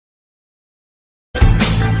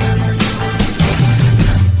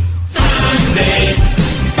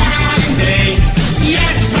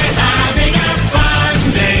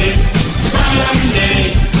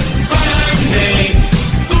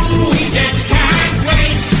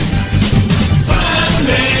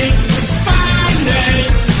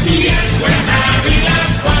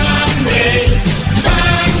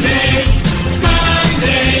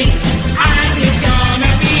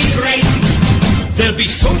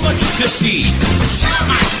much to see, So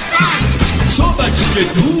much fun! so much to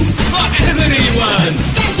do for everyone.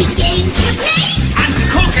 There'll be games to play, And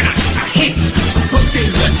coconuts to hit,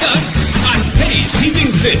 cooking the ducks and pennies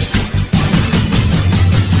keeping fit.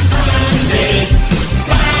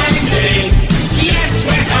 Fun day, yes,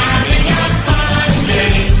 we're having a fun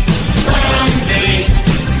day.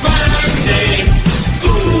 Fun day,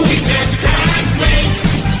 ooh, we just can't wait.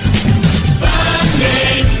 Fun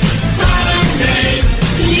day,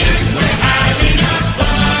 yes, we're having a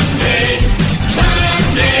fun day. Fun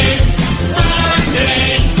day,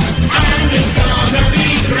 and it's gonna be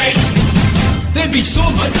great. There'll be so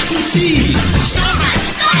much to see, so much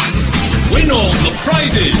fun! win all the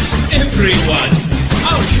prizes, everyone.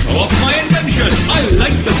 I'll show off my invention. I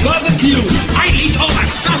like the barbecue. I eat all the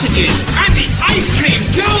sausages and the ice cream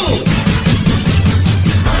too.